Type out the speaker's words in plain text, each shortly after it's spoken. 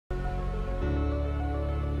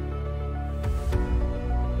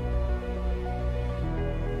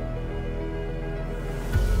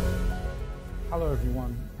Hello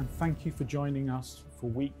everyone, and thank you for joining us for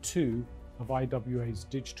week 2 of IWA's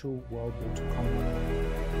Digital World Water Congress.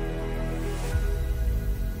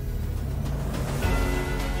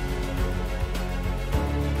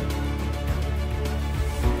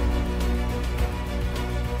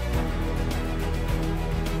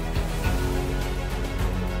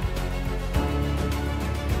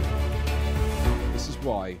 This is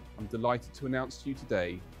why I'm delighted to announce to you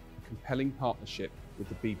today a compelling partnership with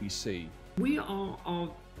the BBC. We are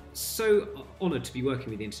so honoured to be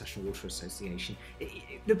working with the International Water Association.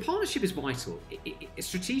 The partnership is vital. A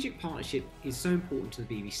strategic partnership is so important to the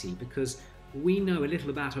BBC because we know a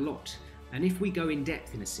little about a lot. And if we go in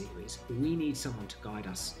depth in a series, we need someone to guide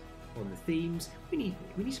us on the themes. We need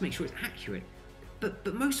to make sure it's accurate.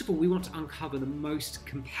 But most of all, we want to uncover the most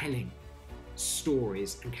compelling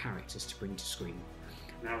stories and characters to bring to screen.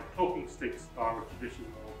 Now, talking sticks are a tradition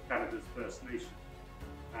of Canada's First Nation,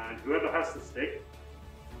 and whoever has the stick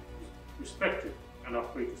is respected and are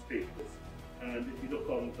free to speak with. And if you look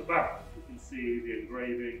on the back, you can see the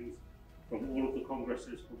engravings from all of the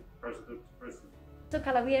congresses from president to president. So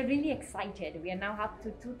Kala, we are really excited. We are now up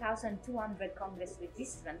to 2,200 Congress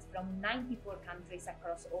registrants from 94 countries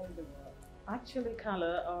across all the world. Actually,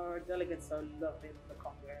 Kala, our delegates are loving the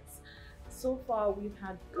Congress. So far, we've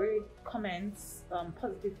had great comments,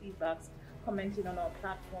 positive feedbacks, commenting on our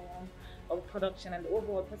platform, our production, and the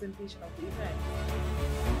overall presentation of the event.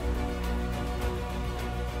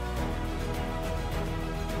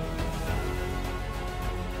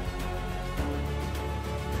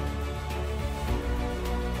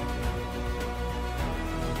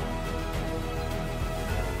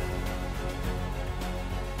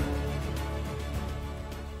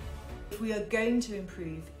 If we are going to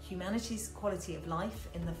improve humanity's quality of life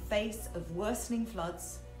in the face of worsening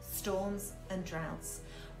floods, storms and droughts,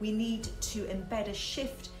 we need to embed a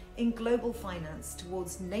shift in global finance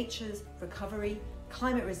towards nature's recovery,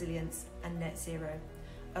 climate resilience and net zero.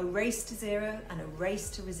 A race to zero and a race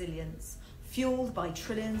to resilience, fueled by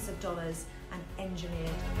trillions of dollars and engineered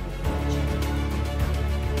with nature.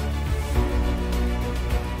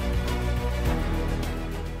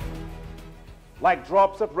 Like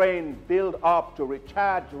drops of rain build up to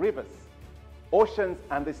recharge rivers, oceans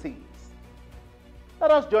and the seas. Let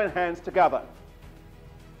us join hands together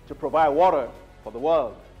to provide water for the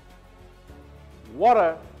world.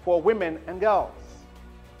 Water for women and girls.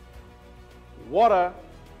 Water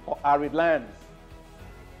for arid lands.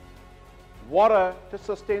 Water to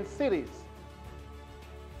sustain cities.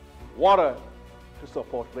 Water to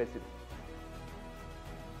support residents.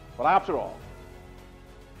 But after all,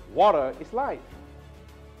 water is life.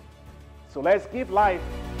 So let's give life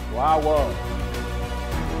to our world.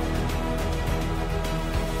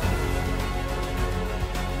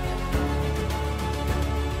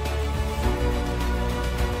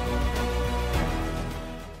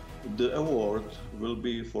 The award will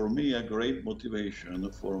be for me a great motivation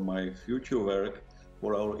for my future work,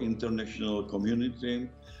 for our international community,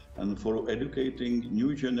 and for educating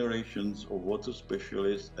new generations of water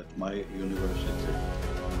specialists at my university.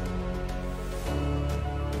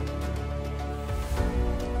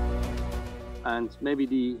 And maybe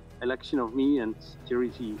the election of me and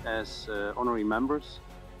Charity as honorary members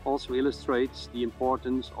also illustrates the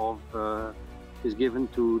importance of is given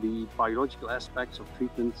to the biological aspects of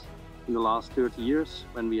treatment in the last 30 years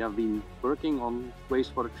when we have been working on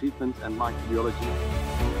wastewater treatment and microbiology.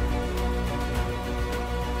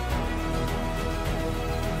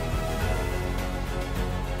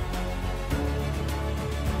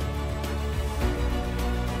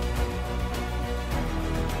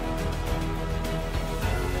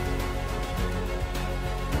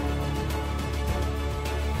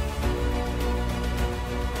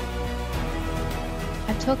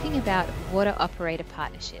 I'm talking about water operator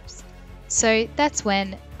partnerships. So that's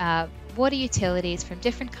when water utilities from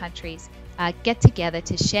different countries get together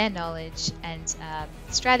to share knowledge and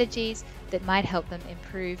strategies that might help them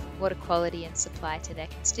improve water quality and supply to their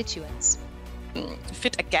constituents.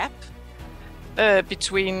 Fit a gap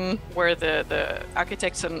between where the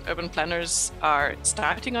architects and urban planners are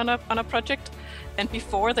starting on a project and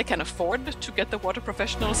before they can afford to get the water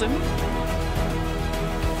professionals in.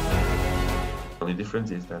 The only difference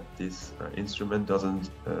is that this instrument doesn't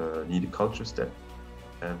need a culture step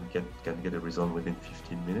and can get a result within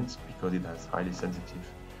 15 minutes because it has highly sensitive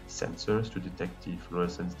sensors to detect the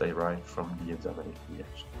fluorescence derived from the examined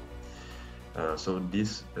reaction. So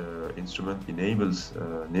this instrument enables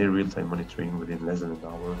near real-time monitoring within less than an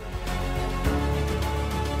hour.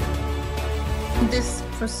 This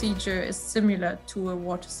procedure is similar to a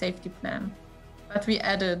water safety plan. But we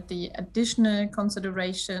added the additional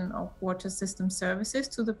consideration of water system services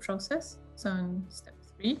to the process, so in step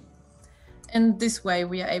 3. In this way,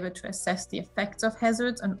 we are able to assess the effects of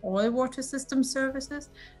hazards on all water system services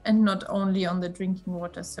and not only on the drinking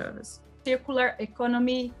water service. Circular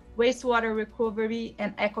economy, wastewater recovery,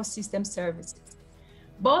 and ecosystem services.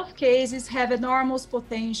 Both cases have enormous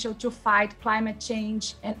potential to fight climate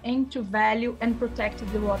change and aim to value and protect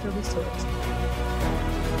the water resource.